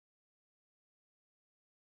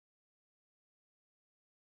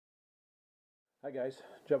Hi guys,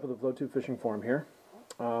 Jeff with the Flow2 Fishing Forum here.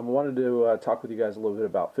 I wanted to talk with you guys a little bit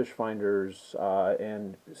about fish finders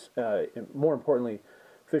and more importantly,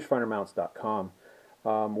 fishfindermounts.com.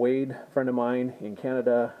 Wade, a friend of mine in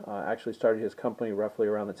Canada, actually started his company roughly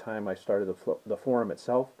around the time I started the forum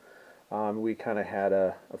itself. We kind of had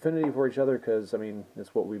a affinity for each other because, I mean,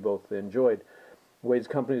 it's what we both enjoyed. Wade's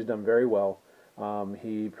company has done very well.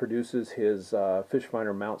 He produces his fish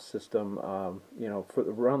finder mount system,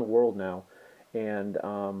 around the world now, and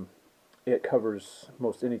it covers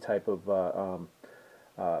most any type of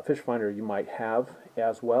fish finder you might have,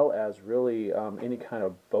 as well as really any kind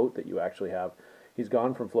of boat that you actually have. He's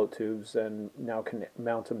gone from float tubes and now can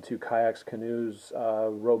mount them to kayaks, canoes,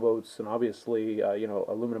 rowboats, and obviously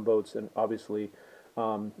aluminum boats, and obviously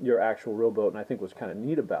your actual real boat. And I think what's kind of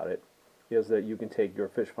neat about it is that you can take your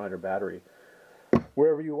fish finder battery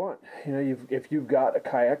wherever you want. If you've got a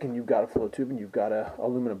kayak and you've got a float tube and you've got a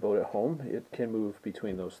aluminum boat at home, it can move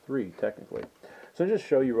between those three technically. So I'll just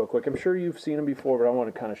show you real quick. I'm sure you've seen them before, but I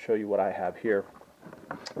want to kind of show you what I have here.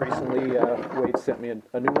 Recently, Wade sent me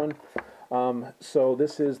a new one. So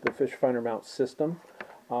this is the fish finder mount system,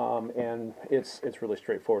 and it's really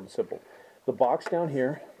straightforward and simple. The box down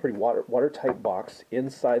here, pretty watertight box.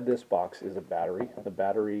 Inside this box is a battery. The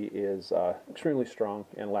battery is extremely strong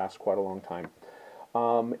and lasts quite a long time.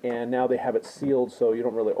 And now they have it sealed, so you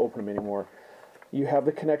don't really open them anymore. You have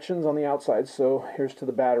the connections on the outside, so here's to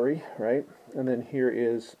the battery, right? And then here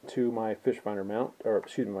is to my fish finder mount, or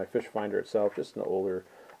excuse me, my fish finder itself, just an older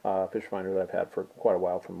fish finder that I've had for quite a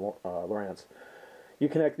while from Lowrance. You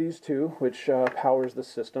connect these two, which powers the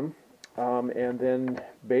system, and then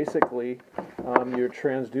basically your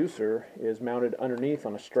transducer is mounted underneath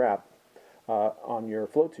on a strap on your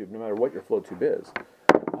float tube, no matter what your float tube is.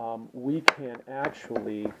 We can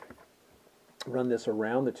actually run this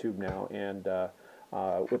around the tube now and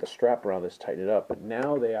with a strap around this, tighten it up. But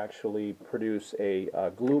now they actually produce a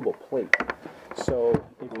gluable plate. So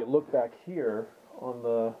if you look back here on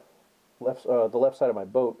the left side of my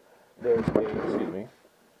boat, there's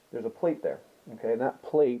a plate there. Okay, and that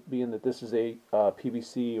plate, being that this is a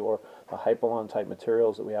PVC or the Hypalon type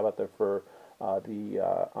materials that we have out there for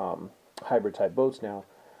the hybrid type boats now,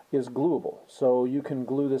 is gluable. So you can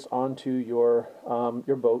glue this onto your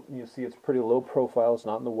boat. You see it's pretty low profile. It's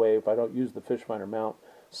not in the way. If I don't use the fish finder mount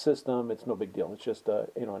system, it's no big deal. It's just an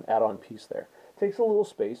add-on piece there. It takes a little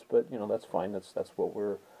space, but that's fine. That's what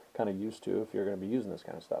we're kind of used to if you're going to be using this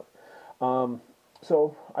kind of stuff.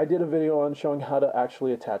 So I did a video on showing how to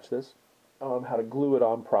actually attach this, how to glue it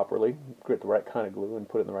on properly, get the right kind of glue and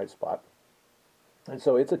put it in the right spot. And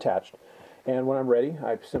so it's attached. And when I'm ready,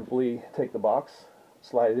 I simply take the box,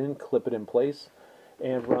 slide it in, clip it in place,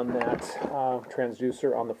 and run that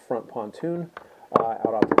transducer on the front pontoon out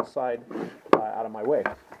off to the side, out of my way.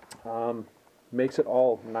 Makes it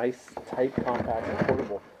all nice, tight, compact, and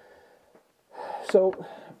portable. So,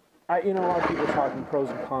 a lot of people talking pros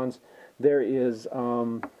and cons. There is,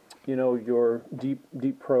 your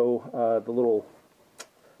Deep Pro, the little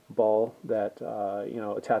ball that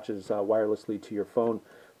attaches wirelessly to your phone,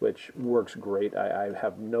 which works great. I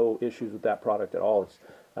have no issues with that product at all. It's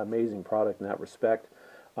an amazing product in that respect.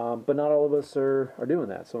 But not all of us are doing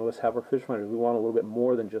that. Some of us have our fish finders. We want a little bit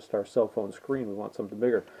more than just our cell phone screen. We want something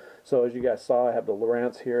bigger. So as you guys saw, I have the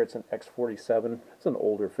Lowrance here. It's an X47. It's an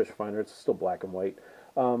older fish finder. It's still black and white.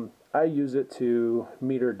 I use it to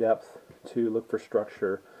meter depth, to look for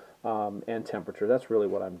structure and temperature. That's really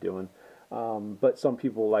what I'm doing. But some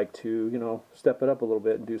people like to, step it up a little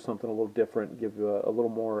bit and do something a little different, give you a little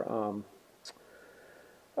more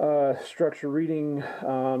structure reading.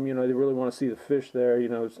 They really want to see the fish there.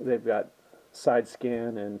 They've got side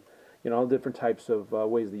scan and, all different types of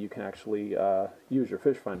ways that you can actually use your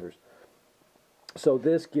fish finders. So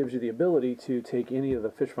this gives you the ability to take any of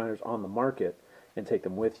the fish finders on the market and take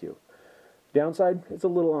them with you. Downside, it's a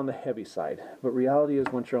little on the heavy side, but reality is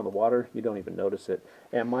once you're on the water, you don't even notice it.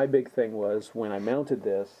 And my big thing was when I mounted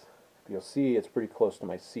this, you'll see it's pretty close to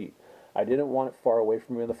my seat. I didn't want it far away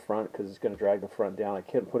from me in the front because it's going to drag the front down. I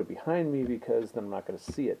couldn't put it behind me because then I'm not going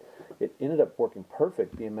to see it. It ended up working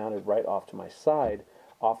perfect, being mounted right off to my side,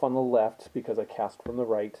 off on the left because I cast from the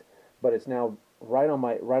right, but it's now right on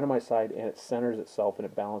my side, and it centers itself and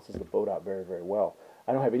it balances the boat out very, very well.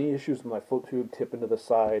 I don't have any issues with my float tube tipping to the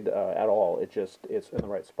side at all. It's in the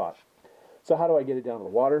right spot. So how do I get it down to the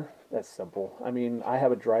water? That's simple. I mean, I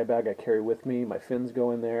have a dry bag I carry with me. My fins go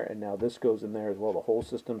in there, and now this goes in there as well. The whole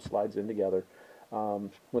system slides in together.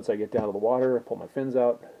 Once I get down to the water, I pull my fins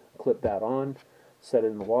out, clip that on, set it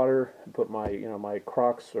in the water, and put my my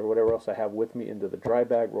Crocs or whatever else I have with me into the dry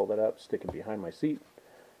bag, roll that up, stick it behind my seat,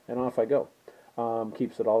 and off I go.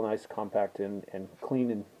 Keeps it all nice, compact, and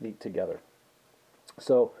clean and neat together.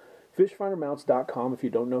 So fishfindermounts.com, if you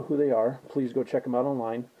don't know who they are, please go check them out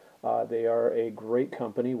online. They are a great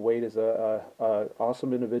company. Wade is a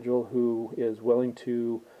awesome individual who is willing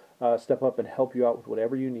to step up and help you out with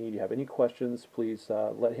whatever you need. You have any questions, please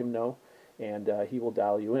let him know, and he will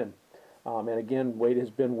dial you in. And again, Wade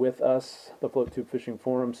has been with us, the Float Tube Fishing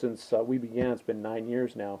Forum, since we began. It's been 9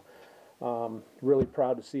 years now. Really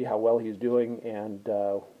proud to see how well he's doing, and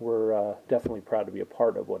we're definitely proud to be a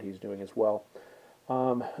part of what he's doing as well.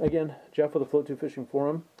 Again, Jeff with the Float Tube Fishing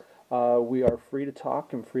Forum. We are free to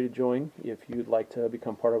talk and free to join if you'd like to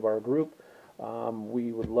become part of our group.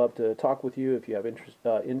 We would love to talk with you if you have interest,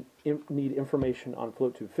 need information on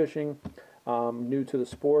float tube fishing, new to the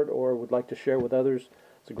sport, or would like to share with others.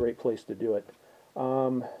 It's a great place to do it.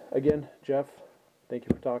 Again, Jeff, thank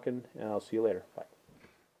you for talking, and I'll see you later. Bye.